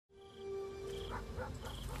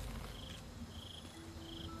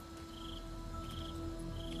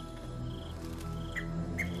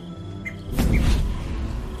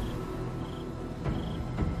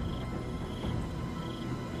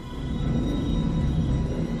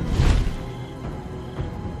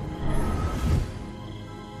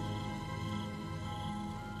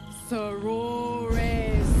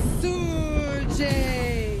sorore surge,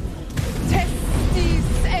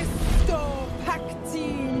 testis esto pacti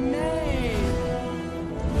me.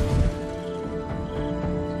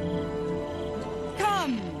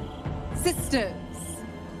 Come, sisters,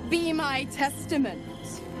 be my testament.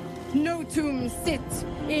 Notum sit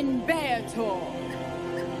in Beator.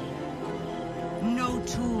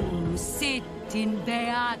 Notum sit in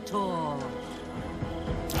Beator.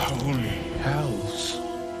 Holy hells.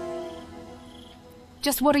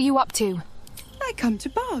 Just what are you up to? I come to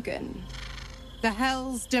bargain. The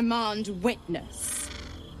hells demand witness.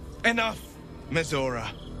 Enough, Mizora.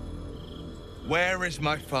 Where is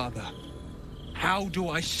my father? How do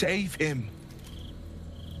I save him?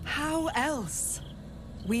 How else?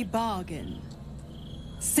 We bargain.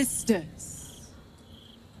 Sisters.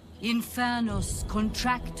 Infernos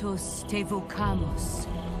contractos te vocamus.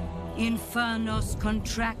 Infernos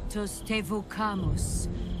contractos te vocamus.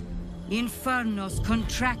 Infernos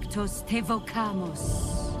contractos te vocamus.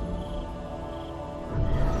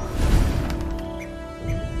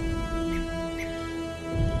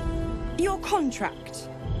 Your contract,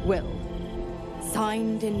 Will.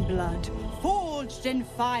 Signed in blood, forged in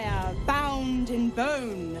fire, bound in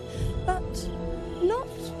bone, but not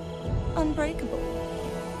unbreakable.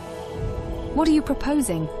 What are you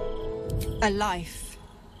proposing? A life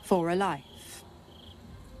for a life.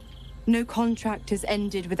 No contract is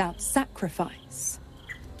ended without sacrifice.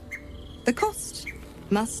 The cost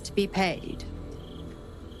must be paid.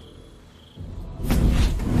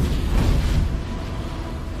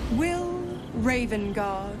 Will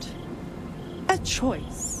Ravengard, a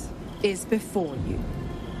choice is before you.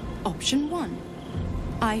 Option 1.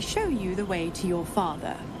 I show you the way to your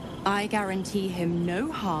father. I guarantee him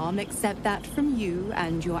no harm except that from you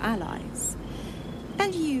and your allies.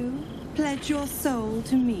 And you pledge your soul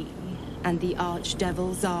to me and the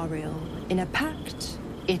Archdevil Zariel in a pact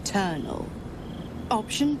eternal.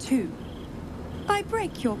 Option 2. I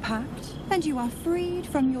break your pact and you are freed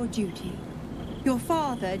from your duty. Your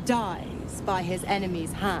father dies by his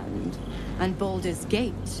enemy's hand, and Baldur's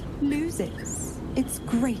Gate loses its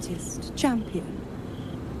greatest champion.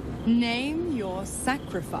 Name your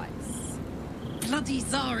sacrifice. Bloody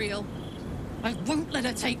Zariel. I won't let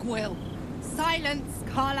her take Will. Silence,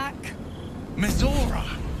 Karlak. Mizora,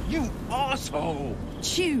 you asshole!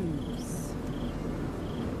 Choose.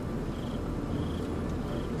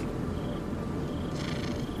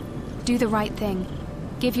 Do the right thing.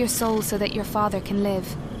 Give your soul so that your father can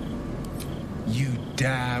live. You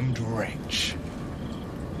damned wretch.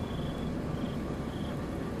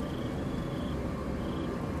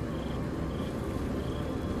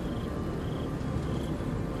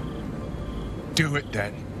 Do it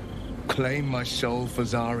then. Claim my soul for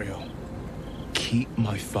Zariel. Keep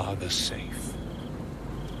my father safe.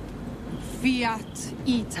 Fiat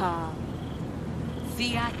Ita.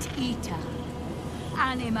 Fiat ita.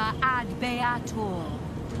 Anima ad beator.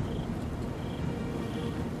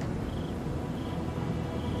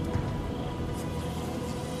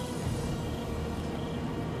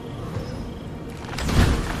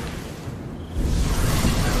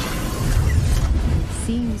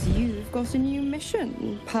 Seems you've got a new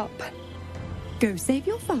mission, pup. Go save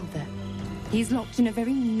your father. He's locked in a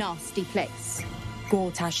very nasty place.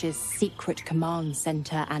 Gortash's secret command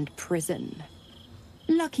center and prison.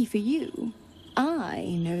 Lucky for you,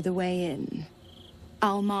 I know the way in.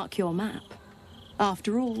 I'll mark your map.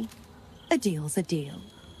 After all, a deal's a deal.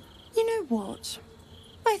 You know what?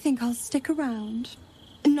 I think I'll stick around.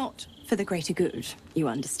 Not for the greater good, you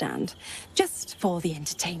understand. Just for the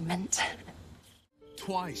entertainment.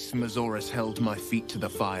 Twice Mazoras held my feet to the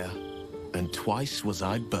fire, and twice was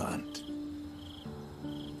I burnt.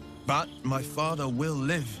 But my father will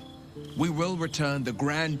live. We will return the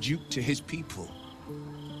Grand Duke to his people.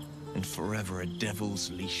 And forever a devil's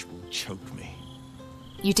leash will choke me.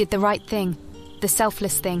 You did the right thing. The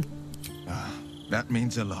selfless thing. That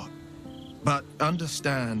means a lot. But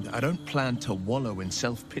understand, I don't plan to wallow in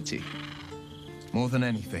self-pity. More than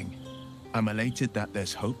anything, I'm elated that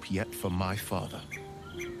there's hope yet for my father.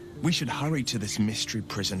 We should hurry to this mystery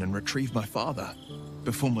prison and retrieve my father,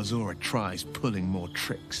 before Mizora tries pulling more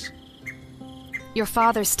tricks. Your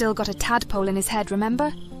father's still got a tadpole in his head,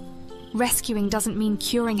 remember? Rescuing doesn't mean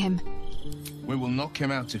curing him. We will knock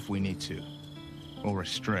him out if we need to. Or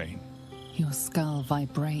restrain. Your skull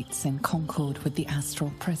vibrates in concord with the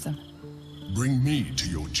astral prism. Bring me to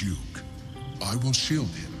your Duke. I will shield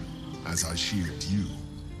him, as I shield you.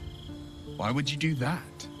 Why would you do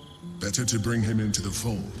that? Better to bring him into the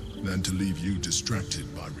fold than to leave you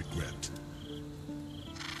distracted by regret.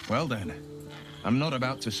 Well then, I'm not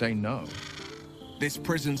about to say no. This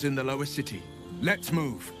prison's in the lower city. Let's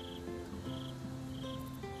move.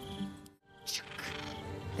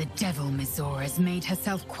 The devil Mizora has made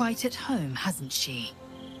herself quite at home, hasn't she?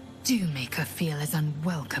 Do make her feel as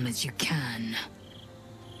unwelcome as you can.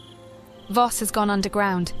 Voss has gone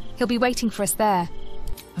underground. He'll be waiting for us there.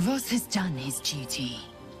 Voss has done his duty.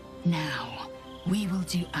 Now, we will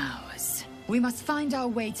do ours. We must find our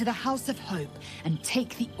way to the House of Hope and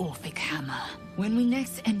take the Orphic Hammer. When we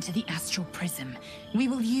next enter the Astral Prism, we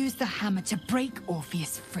will use the hammer to break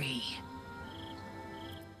Orpheus free.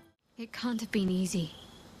 It can't have been easy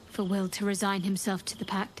for Will to resign himself to the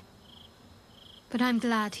Pact. But I'm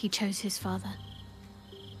glad he chose his father.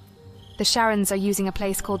 The Sharons are using a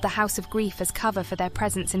place called the House of Grief as cover for their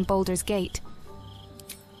presence in Baldur's Gate.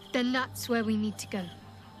 Then that's where we need to go.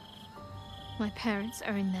 My parents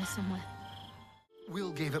are in there somewhere.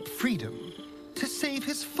 Will gave up freedom to save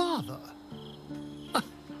his father.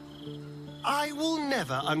 I will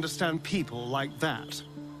never understand people like that.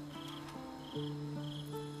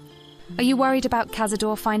 Are you worried about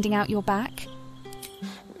Cazador finding out you're back?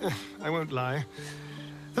 I won't lie.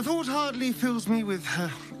 The thought hardly fills me with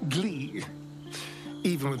glee.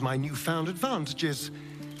 Even with my newfound advantages,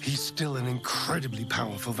 he's still an incredibly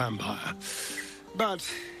powerful vampire. But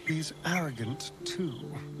he's arrogant, too.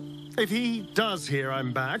 If he does hear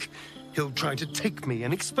I'm back, he'll try to take me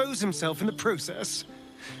and expose himself in the process.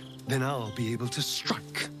 Then I'll be able to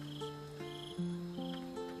strike.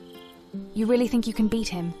 You really think you can beat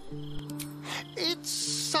him? It's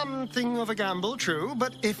something of a gamble, true,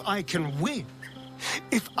 but if I can win,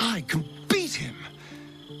 if I can beat him,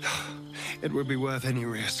 it would be worth any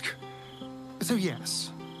risk. So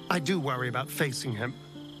yes, I do worry about facing him.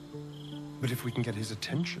 But if we can get his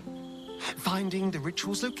attention, finding the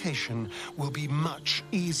ritual's location will be much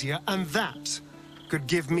easier, and that could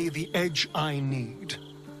give me the edge I need.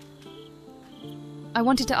 I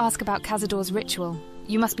wanted to ask about Cazador's ritual.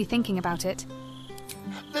 You must be thinking about it.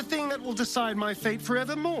 The thing that will decide my fate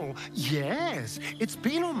forevermore. Yes, it's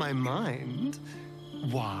been on my mind.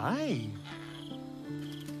 Why?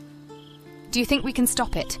 Do you think we can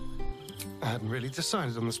stop it? I hadn't really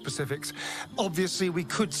decided on the specifics. Obviously, we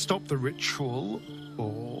could stop the ritual,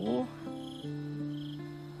 or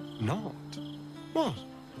not. What?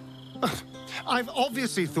 I've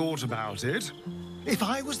obviously thought about it. If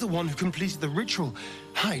I was the one who completed the ritual,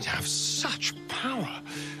 I'd have such power.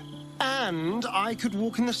 And I could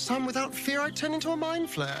walk in the sun without fear I'd turn into a mind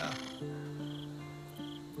flare.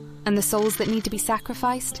 And the souls that need to be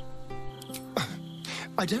sacrificed?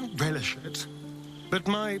 I don't relish it. But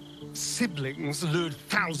my siblings lured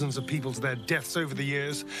thousands of people to their deaths over the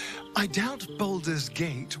years. I doubt Baldur's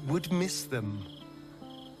Gate would miss them.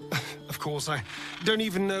 Of course, I don't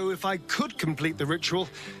even know if I could complete the ritual.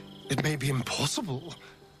 It may be impossible,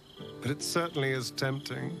 but it certainly is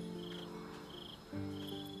tempting.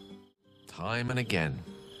 Time and again,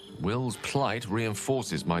 Will's plight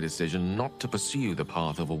reinforces my decision not to pursue the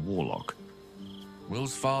path of a warlock.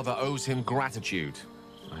 Will's father owes him gratitude.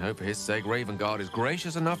 I hope for his sake Ravengard is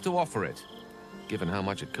gracious enough to offer it, given how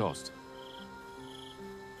much it cost.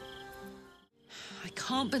 I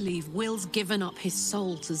can't believe Will's given up his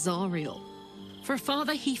soul to Zariel. For a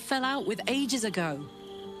father he fell out with ages ago.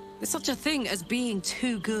 There's such a thing as being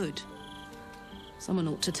too good. Someone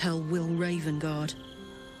ought to tell Will Ravengard.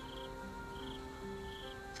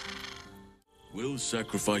 Will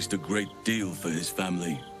sacrificed a great deal for his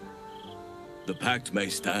family. The pact may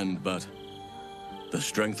stand, but the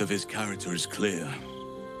strength of his character is clear.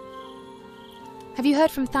 Have you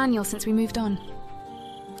heard from Thaniel since we moved on?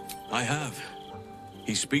 I have.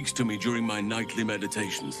 He speaks to me during my nightly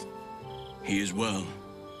meditations. He is well,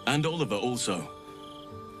 and Oliver also.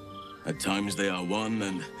 At times they are one,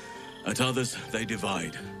 and at others they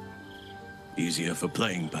divide. Easier for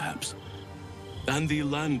playing, perhaps. And the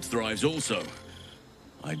land thrives also.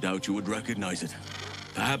 I doubt you would recognize it.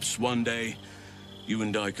 Perhaps one day, you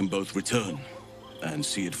and I can both return and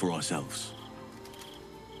see it for ourselves.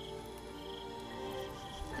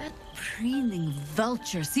 That preening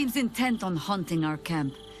vulture seems intent on haunting our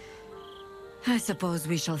camp. I suppose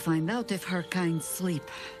we shall find out if her kind sleep,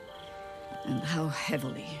 and how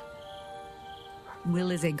heavily.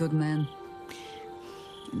 Will is a good man.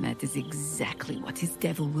 And that is exactly what his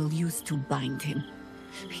devil will use to bind him,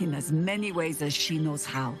 in as many ways as she knows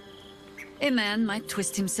how. A man might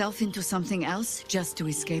twist himself into something else just to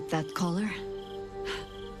escape that collar.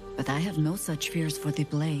 But I have no such fears for the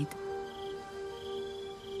blade.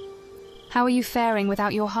 How are you faring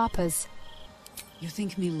without your harpers? You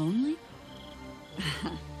think me lonely?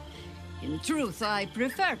 In truth, I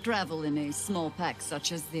prefer travel in a small pack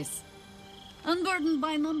such as this. Unburdened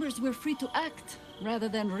by numbers, we're free to act. rather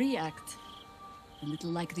than react. A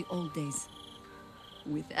little like the old days.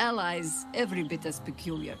 With allies every bit as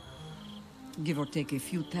peculiar. Give or take a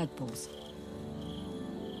few tadpoles.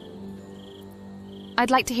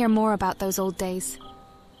 I'd like to hear more about those old days.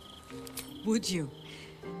 Would you?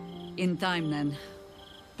 In time, then.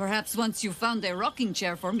 Perhaps once you found a rocking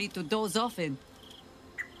chair for me to doze off in.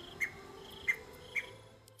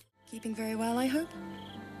 Keeping very well, I hope?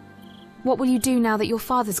 What will you do now that your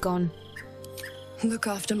father's gone? Look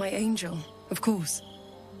after my angel, of course.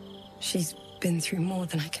 She's been through more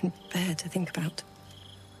than I can bear to think about.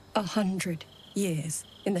 100 years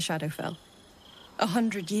in the Shadowfell.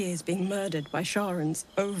 100 years being murdered by Sharans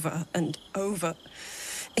over and over.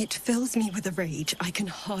 It fills me with a rage I can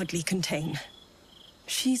hardly contain.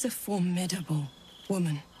 She's a formidable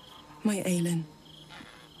woman, my Aelin.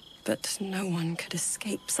 But no one could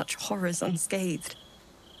escape such horrors unscathed.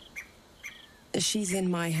 She's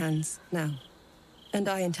in my hands now, and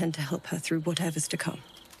I intend to help her through whatever's to come.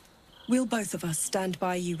 We'll both of us stand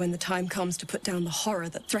by you when the time comes to put down the horror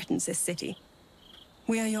that threatens this city.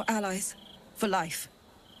 We are your allies, for life.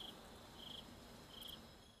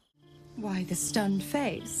 Why the stunned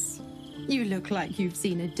face? You look like you've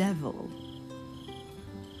seen a devil.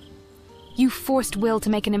 You forced Will to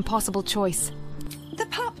make an impossible choice. The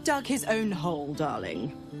pup dug his own hole,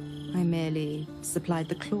 darling. I merely supplied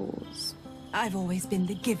the claws. I've always been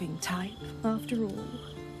the giving type, after all.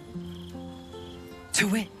 To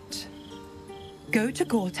wit, go to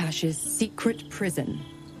Gortash's secret prison,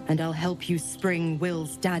 and I'll help you spring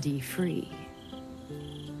Will's daddy free.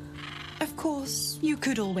 Of course, you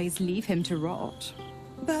could always leave him to rot,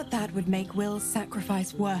 but that would make Will's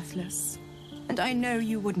sacrifice worthless, and I know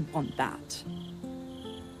you wouldn't want that.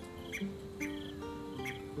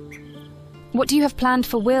 What do you have planned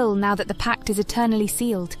for Will now that the pact is eternally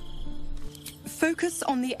sealed? Focus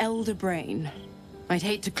on the Elder Brain. I'd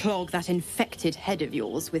hate to clog that infected head of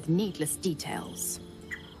yours with needless details.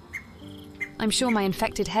 I'm sure my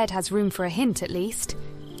infected head has room for a hint, at least.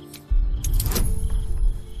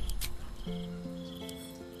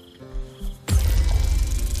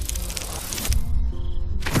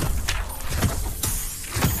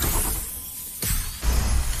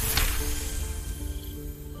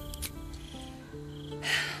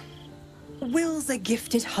 Will's a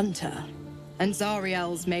gifted hunter, and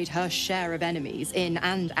Zariel's made her share of enemies in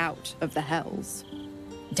and out of the Hells.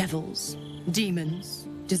 Devils, demons,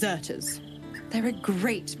 deserters. They're a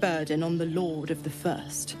great burden on the Lord of the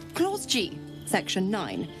First. Clause G, Section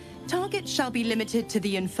 9. Targets shall be limited to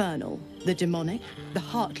the infernal, the demonic, the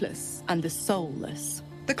heartless, and the soulless.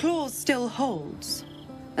 The clause still holds.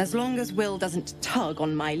 As long as Will doesn't tug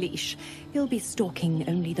on my leash, he'll be stalking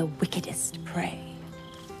only the wickedest prey.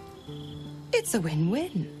 It's a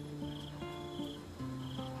win-win.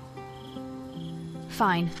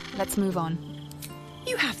 Fine, let's move on.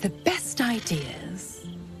 You have the best ideas.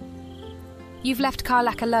 You've left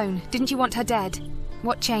Karlach alone. Didn't you want her dead?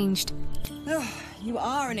 What changed? Oh, you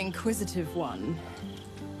are an inquisitive one.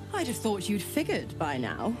 I'd have thought you'd figured by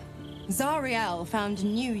now. Zariel found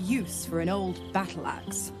new use for an old battle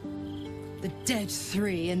axe. The dead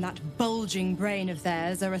three in that bulging brain of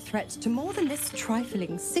theirs are a threat to more than this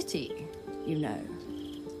trifling city, you know.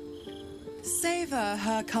 Savor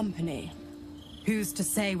her company. Who's to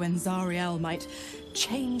say when Zariel might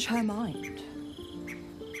change her mind?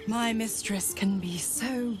 My mistress can be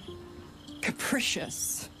so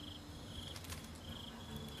capricious.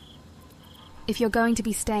 If you're going to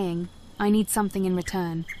be staying, I need something in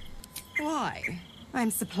return. Why? I'm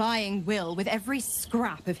supplying Will with every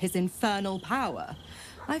scrap of his infernal power.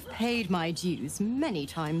 I've paid my dues many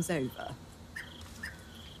times over.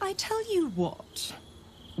 I tell you what,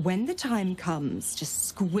 when the time comes to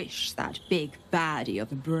squish that big baddie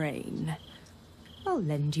of a brain, I'll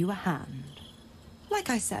lend you a hand. Like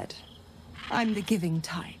I said, I'm the giving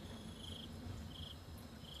type.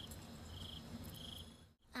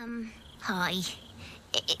 Hi.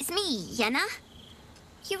 It's me, Yenna.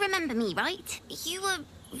 You remember me, right? You were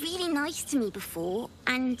really nice to me before,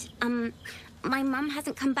 and, my mum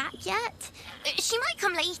hasn't come back yet. She might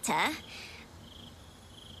come later.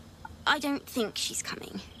 I don't think she's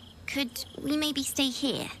coming. Could we maybe stay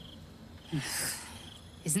here?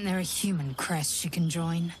 Isn't there a human crest she can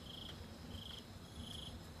join?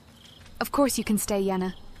 Of course you can stay,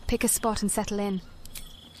 Yenna. Pick a spot and settle in.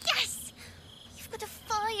 Yes! You've got a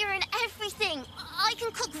fire and everything. I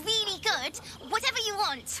can cook really good. Whatever you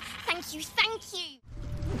want. Thank you, thank you.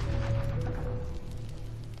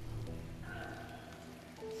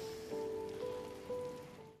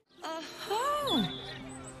 Oh,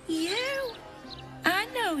 you? I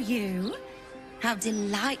know you. How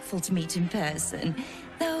delightful to meet in person.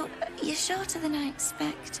 Though, you're shorter than I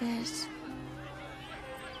expected.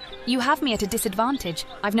 You have me at a disadvantage.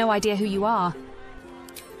 I've no idea who you are.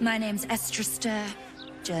 My name's Estra Stir,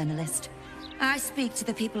 journalist. I speak to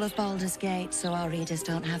the people of Baldur's Gate, so our readers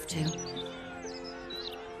don't have to.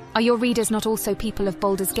 Are your readers not also people of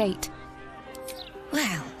Baldur's Gate?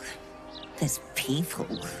 Well, there's people,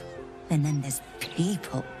 and then there's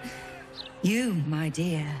people. You, my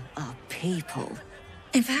dear, are people.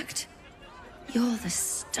 In fact, you're the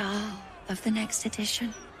star of the next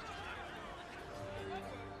edition.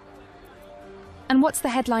 And what's the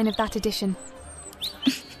headline of that edition?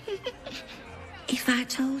 If I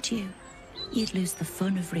told you, you'd lose the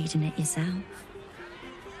fun of reading it yourself.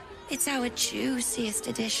 It's our juiciest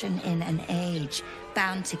edition in an age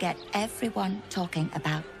bound to get everyone talking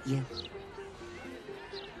about you.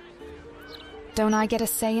 Don't I get a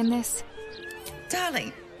say in this?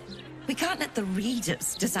 Darling, we can't let the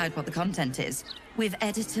readers decide what the content is. We've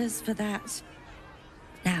editors for that.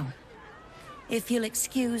 Now, if you'll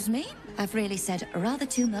excuse me, I've really said rather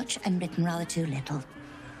too much and written rather too little.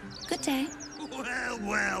 Good day. Well,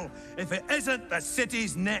 well, if it isn't the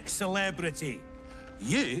city's next celebrity.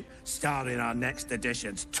 You star in our next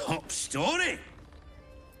edition's top story.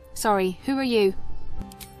 Sorry, who are you?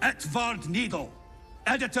 Etvard Needle,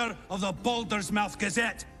 editor of the Baldur's Mouth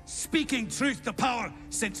Gazette, speaking truth to power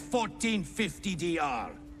since 1450 DR.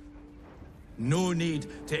 No need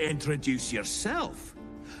to introduce yourself.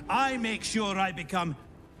 I make sure I become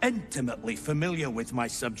intimately familiar with my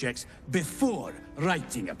subjects before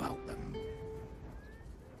writing about them.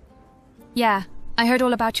 Yeah, I heard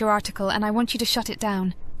all about your article and I want you to shut it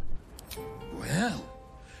down. Well,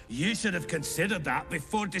 you should have considered that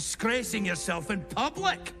before disgracing yourself in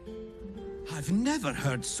public. I've never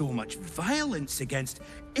heard so much violence against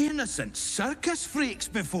innocent circus freaks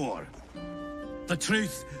before. The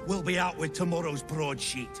truth will be out with tomorrow's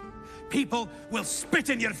broadsheet. People will spit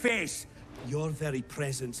in your face. Your very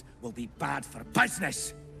presence will be bad for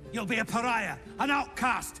business. You'll be a pariah, an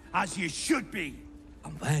outcast, as you should be.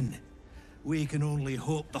 And then, we can only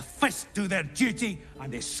hope the Fist do their duty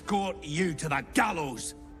and escort you to the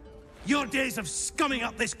gallows. Your days of scumming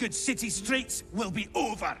up this good city streets will be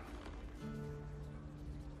over.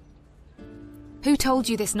 Who told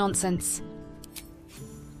you this nonsense?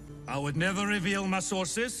 I would never reveal my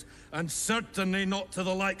sources, and certainly not to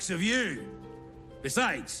the likes of you.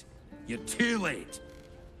 Besides, you're too late.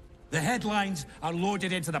 The headlines are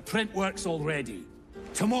loaded into the print works already.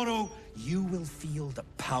 Tomorrow, you will feel the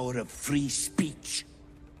power of free speech.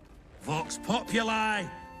 Vox Populi,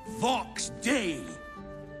 Vox Dei.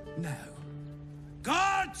 Now,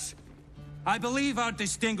 guards! I believe our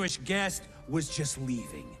distinguished guest was just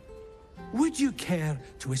leaving. Would you care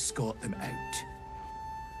to escort them out?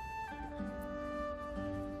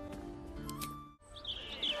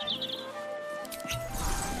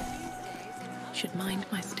 Should mind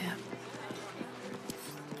my step.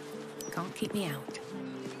 Can't keep me out.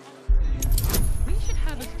 We should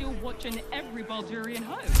have a still watch in every Baldurian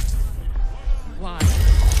home. Why?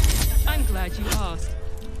 I'm glad you asked.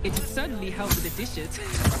 It would certainly help with the dishes.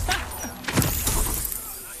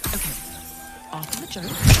 Okay, after the joke,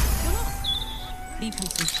 you're not. Leave him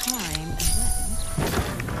some time and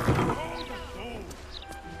then...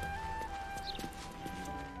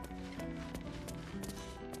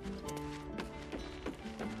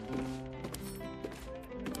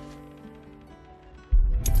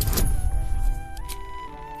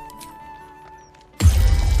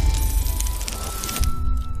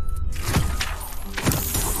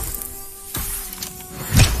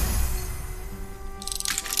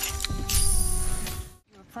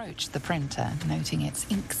 The printer, noting its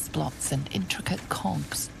ink splots and intricate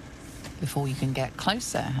cogs. Before you can get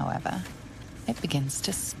closer, however, it begins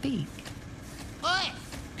to speak. Oi!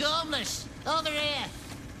 Gormless! Over here!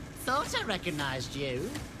 Thought I recognized you.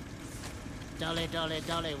 Dolly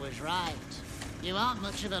was right. You aren't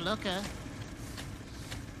much of a looker.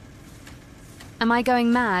 Am I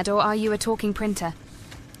going mad or are you a talking printer?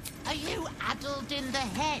 Are you addled in the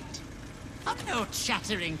head? I'm no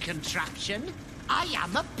chattering contraption. I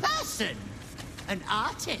am a person, an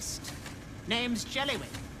artist. Name's Jellywick.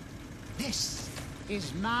 This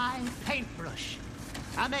is my paintbrush.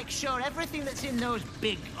 I make sure everything that's in those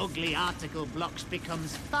big, ugly article blocks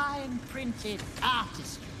becomes fine printed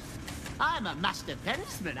artistry. I'm a master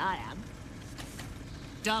pensman, I am.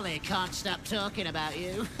 Dolly can't stop talking about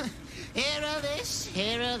you. Hero this,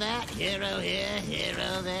 hero that, hero here,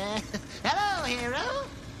 hero there. Hello, hero.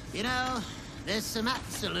 You know, there's some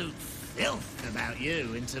absolute filth about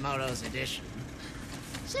you in tomorrow's edition.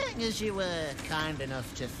 Seeing as you were kind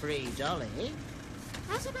enough to free Dolly,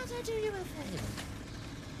 How's about I do you a favor?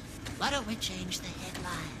 Why don't we change the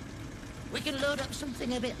headline? We can load up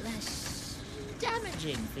something a bit less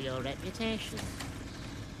damaging for your reputation.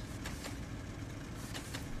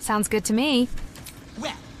 Sounds good to me.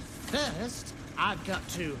 Well, first, I've got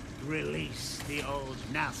to release the old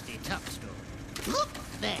nasty top story. Look,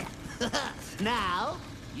 there. Now,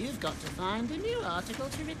 you've got to find a new article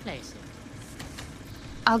to replace it.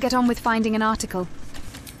 I'll get on with finding an article.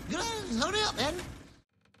 Good, hurry up then.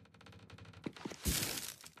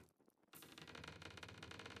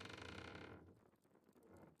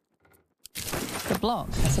 The block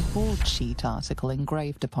has a broadsheet article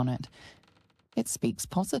engraved upon it. It speaks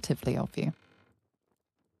positively of you.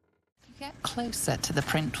 You get closer to the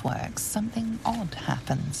printwork, something odd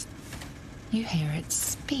happens. You hear it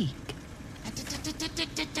speak.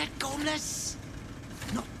 Gormless,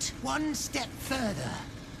 not one step further.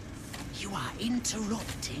 You are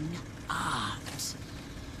interrupting art.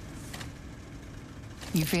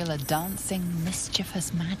 You feel a dancing,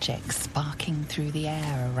 mischievous magic sparking through the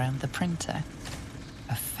air around the printer.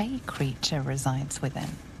 A fey creature resides within.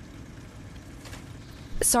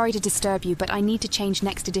 Sorry to disturb you, but I need to change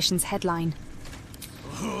next edition's headline.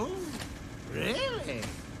 Oh, really?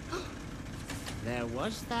 There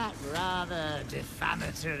was that rather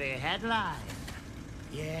defamatory headline.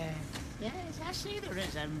 Yes, I see the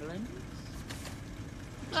resemblance.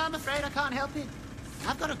 I'm afraid I can't help it.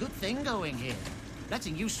 I've got a good thing going here.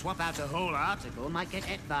 Letting you swap out a whole article might get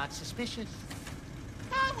Etvard suspicious.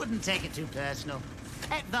 I wouldn't take it too personal.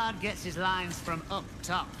 Etvard gets his lines from up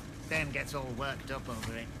top, then gets all worked up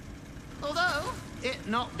over it. Although, it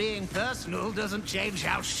not being personal doesn't change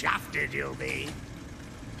how shafted you'll be.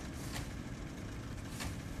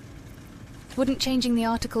 Wouldn't changing the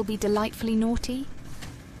article be delightfully naughty?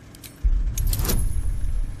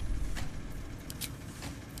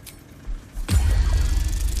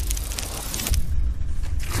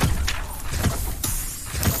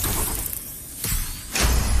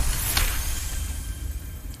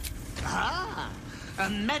 A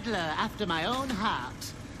meddler after my own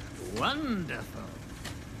heart. Wonderful.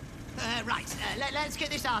 Let's get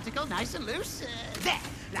this article nice and loose. There.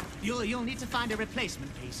 Now, you'll need to find a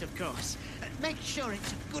replacement piece, of course. Make sure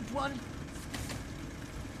it's a good one.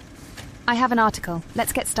 I have an article.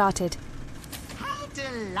 Let's get started. How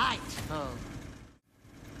delightful.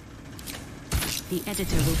 The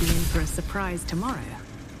editor will be in for a surprise tomorrow.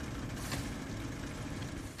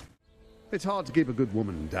 It's hard to keep a good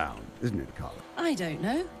woman down, isn't it, Carla? I don't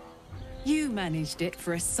know. You managed it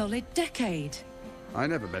for a solid decade. I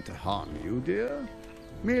never meant to harm you, dear.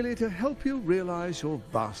 Merely to help you realize your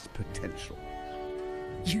vast potential.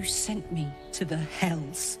 You sent me to the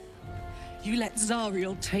hells. You let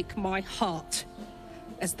Zariel take my heart,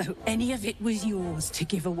 as though any of it was yours to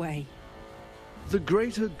give away. The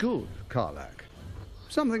greater good, Karlak.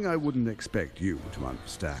 Something I wouldn't expect you to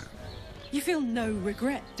understand. You feel no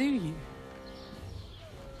regret, do you?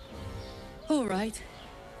 All right.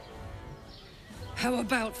 How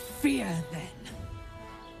about fear, then?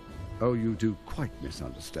 Oh, you do quite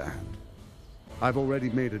misunderstand. I've already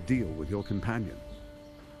made a deal with your companion.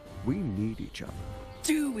 We need each other.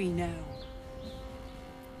 Do we now?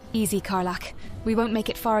 Easy, Karlak. We won't make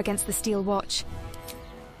it far against the Steel Watch.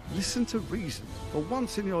 Listen to reason, for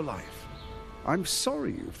once in your life. I'm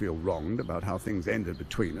sorry you feel wronged about how things ended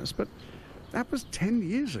between us, but that was 10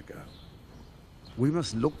 years ago. We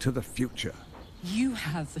must look to the future. You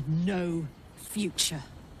have no future.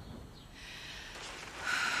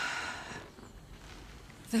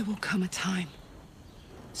 There will come a time,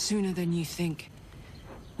 sooner than you think,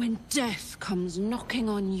 when death comes knocking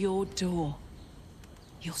on your door.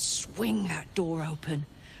 You'll swing that door open,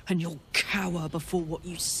 and you'll cower before what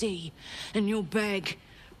you see, and you'll beg,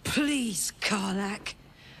 "Please, Karlak,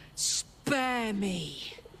 spare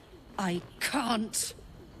me. I can't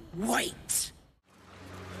wait."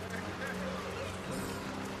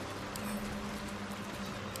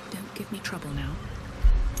 Don't give me trouble now.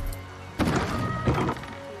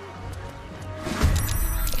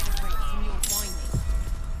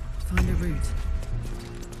 Find a route.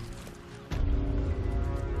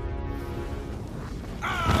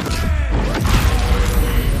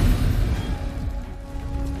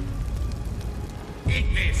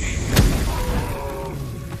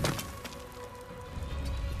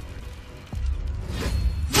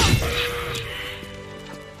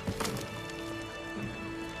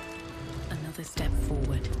 Another step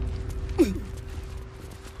forward.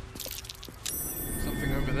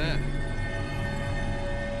 Something over there.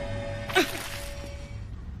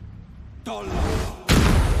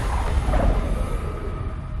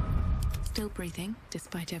 Still breathing,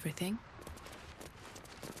 despite everything.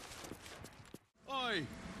 Oi!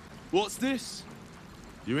 What's this?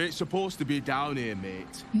 You ain't supposed to be down here,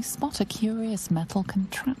 mate. You spot a curious metal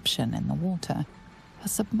contraption in the water. A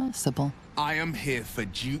submersible. I am here for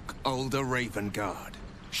Duke Ulder Ravengard.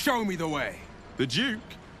 Show me the way. The Duke?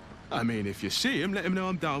 I mean, if you see him, let him know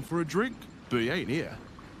I'm down for a drink. But he ain't here.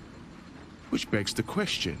 Which begs the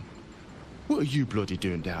question. What are you bloody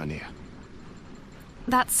doing down here?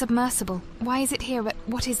 That's submersible. Why is it here?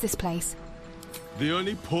 What is this place? The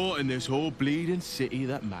only port in this whole bleeding city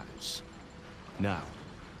that matters. Now,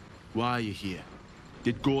 why are you here?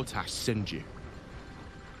 Did Gortash send you?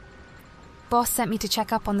 Boss sent me to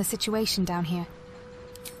check up on the situation down here.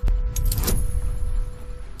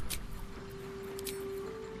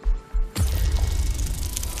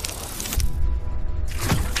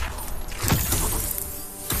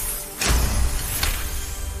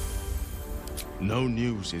 No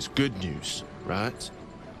news is good news, right?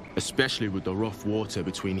 Especially with the rough water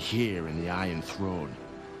between here and the Iron Throne.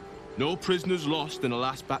 No prisoners lost in the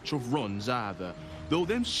last batch of runs either, though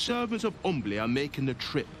them servants of Umbly are making the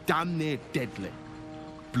trip damn near deadly.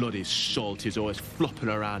 Bloody salt is always flopping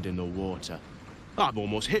around in the water. I've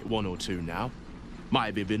almost hit one or two now. Might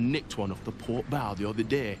have even nicked one off the port bow the other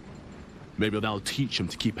day. Maybe that'll teach them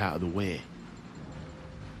to keep out of the way.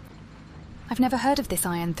 I've never heard of this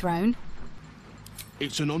Iron Throne.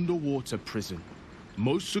 It's an underwater prison,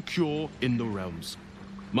 most secure in the realms.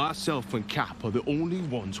 Myself and Cap are the only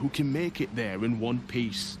ones who can make it there in one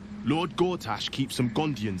piece. Lord Gortash keeps some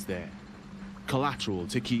Gondians there. Collateral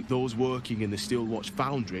to keep those working in the Steelwatch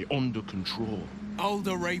Foundry under control.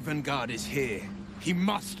 Ulder Ravengard is here. He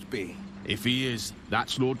must be. If he is,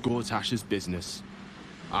 that's Lord Gortash's business.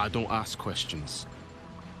 I don't ask questions.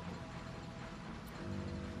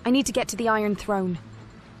 I need to get to the Iron Throne.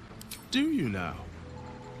 Do you now?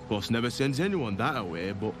 Boss never sends anyone that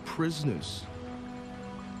away but prisoners.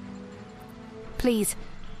 Please,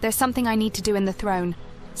 there's something I need to do in the throne.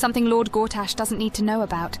 Something Lord Gortash doesn't need to know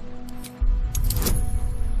about.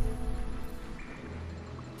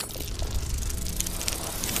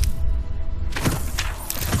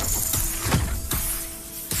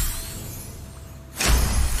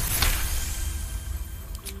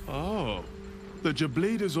 Oh, the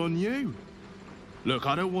Jableda's on you. Look,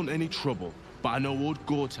 I don't want any trouble, but I know Lord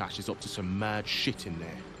Gortash is up to some mad shit in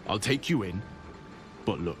there. I'll take you in,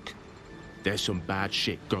 but look, there's some bad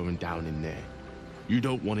shit going down in there. You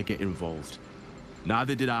don't want to get involved.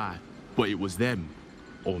 Neither did I, but it was them,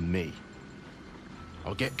 or me.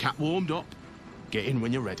 I'll get Cat warmed up. Get in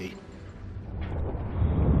when you're ready.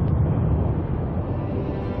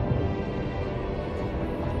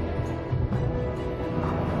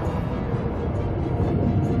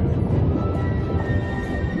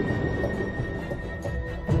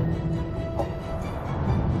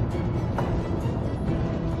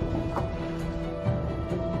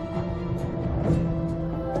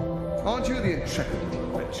 Aren't you the intrepid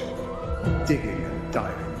little adventurer? Digging and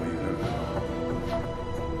diving where you don't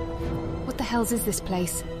belong. What the hells is this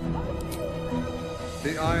place?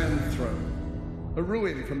 The Iron Throne. A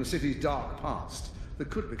ruin from the city's dark past that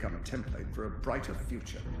could become a template for a brighter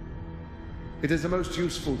future. It is the most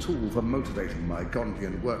useful tool for motivating my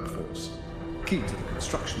Gondian workforce. Key to the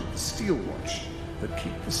construction of the Steelwatch that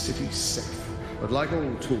keep the city safe. But like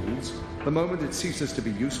all tools, the moment it ceases to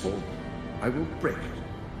be useful, I will break it.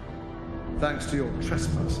 Thanks to your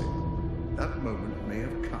trespassing, that moment may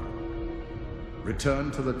have come. Return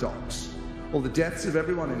to the docks, or the deaths of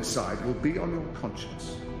everyone inside will be on your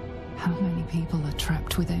conscience. How many people are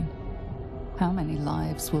trapped within? How many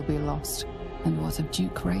lives will be lost? And what of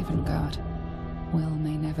Duke Ravengard? Will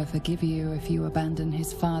may never forgive you if you abandon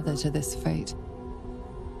his father to this fate.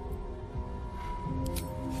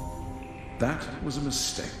 That was a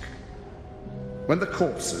mistake. When the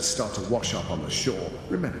corpses start to wash up on the shore,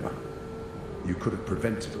 remember, you could have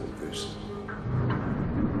prevented all this.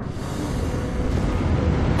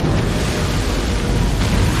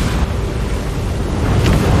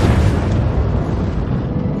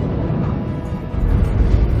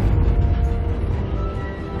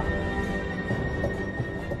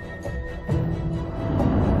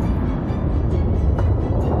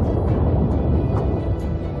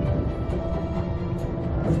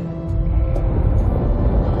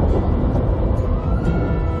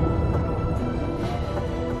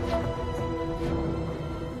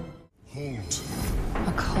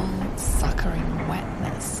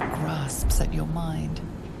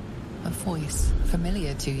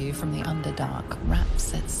 To you from the Underdark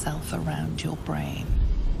wraps itself around your brain.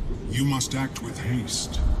 You must act with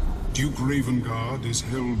haste. Duke Ravengard is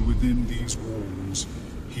held within these walls.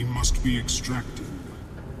 He must be extracted.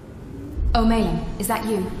 Oh, Malin, is that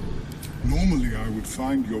you? Normally I would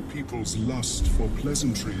find your people's lust for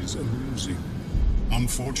pleasantries amusing.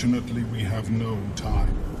 Unfortunately, we have no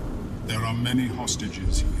time. There are many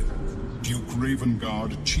hostages here. Duke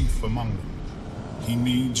Ravengard, chief among them. He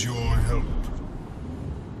needs your help.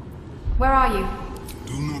 Where are you?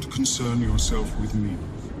 Do not concern yourself with me.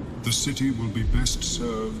 The city will be best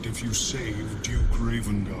served if you save Duke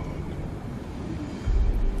Ravengard.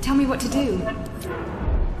 Tell me what to do.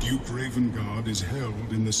 Duke Ravengard is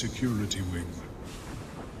held in the security wing.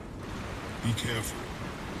 Be careful.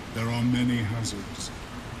 There are many hazards.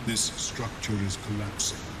 This structure is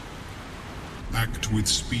collapsing. Act with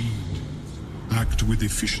speed. Act with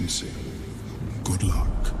efficiency. Good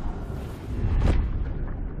luck.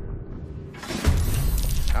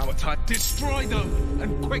 Our time. Destroy them,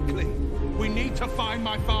 and quickly. We need to find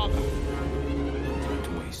my father. No time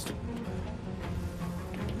to waste.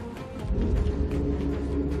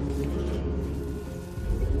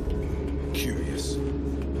 Curious.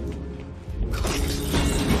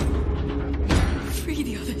 Free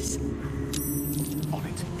the others. On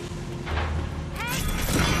it.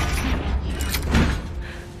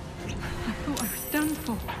 I thought I was done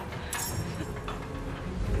for.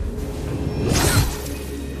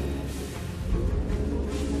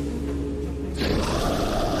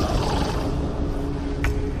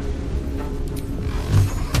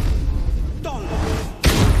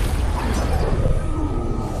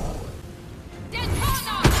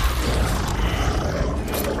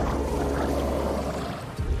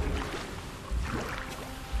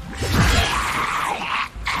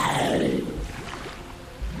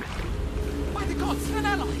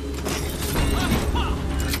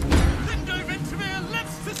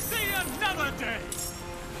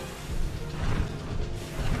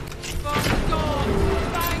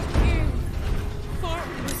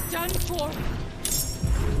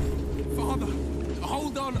 Father,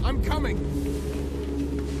 hold on, I'm coming.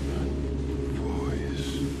 Voice.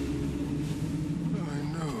 I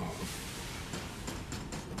know.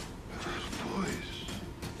 That voice.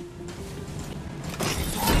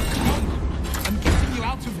 I'm getting you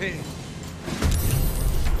out of here.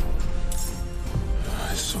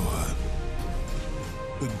 I saw it.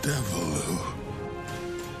 The devil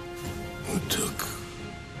who took.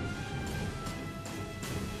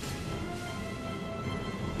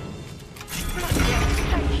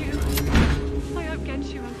 Thank you. I hope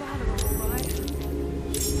Genshu and Baldur are all right.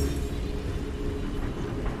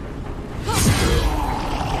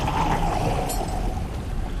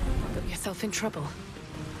 Got yourself in trouble.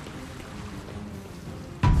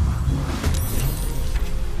 I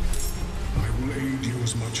will aid you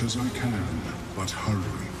as much as I can, but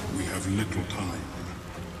hurry. We have little time.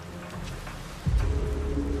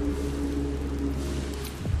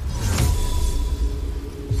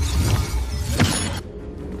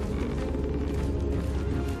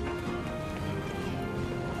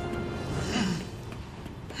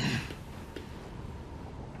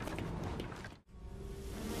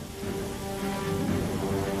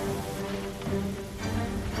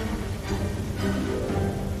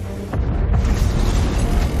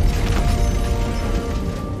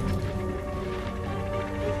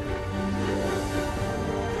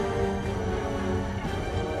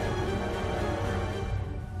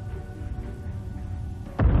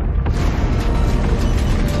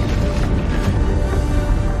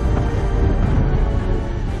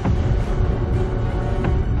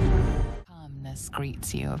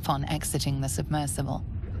 Greets you upon exiting the submersible.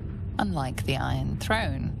 Unlike the Iron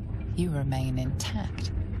Throne, you remain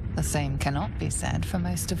intact. The same cannot be said for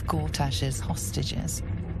most of Gortash's hostages.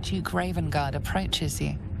 Duke Ravengard approaches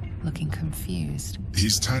you, looking confused.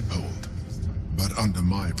 He's tadpoled, but under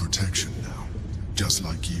my protection now, just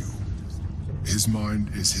like you. His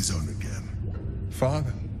mind is his own again.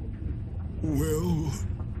 Father. Will.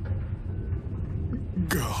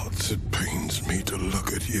 Gods, it pains me to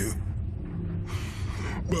look at you.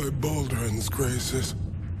 By Baldur's graces,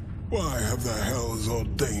 why have the hells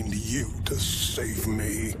ordained you to save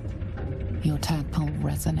me? Your tadpole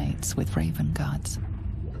resonates with Ravengard's.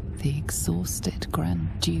 The exhausted Grand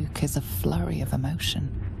Duke is a flurry of emotion.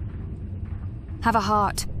 Have a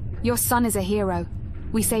heart. Your son is a hero.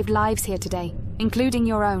 We saved lives here today, including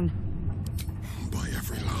your own. By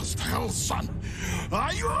every last hell, son!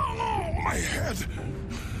 My head!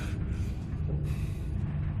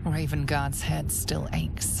 Ravengard's head still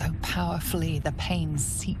aches so powerfully the pain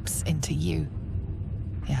seeps into you.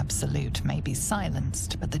 The Absolute may be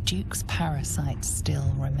silenced, but the Duke's parasite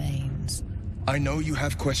still remains. I know you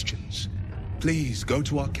have questions. Please, go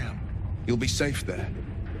to our camp. You'll be safe there.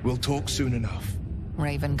 We'll talk soon enough.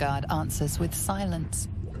 Ravengard answers with silence.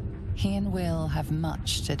 He and Will have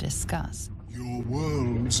much to discuss. Your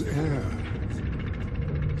world's air.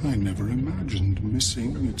 I never imagined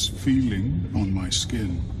missing its feeling on my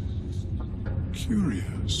skin.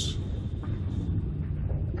 Curious.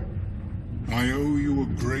 I owe you a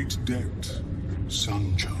great debt,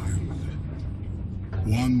 Sunchild.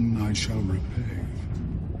 One I shall repay.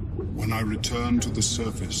 When I return to the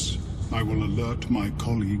surface, I will alert my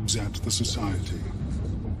colleagues at the Society.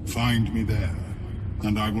 Find me there,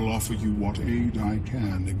 and I will offer you what aid I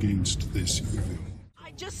can against this evil.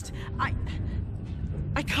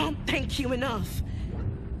 I can't thank you enough.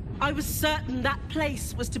 I was certain that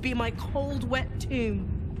place was to be my cold, wet tomb.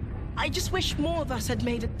 I just wish more of us had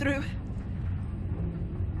made it through.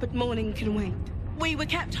 But morning can wait. We were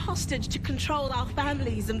kept hostage to control our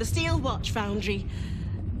families and the Steel Watch Foundry,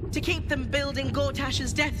 to keep them building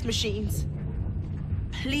Gortash's death machines.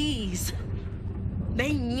 Please.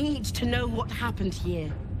 They need to know what happened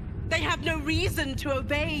here. They have no reason to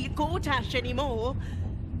obey Gortash anymore.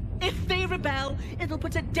 If they rebel, it'll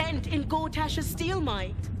put a dent in Gortash's steel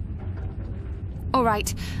might. All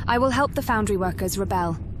right, I will help the foundry workers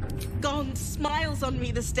rebel. Gond smiles on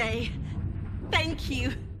me this day. Thank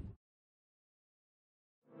you.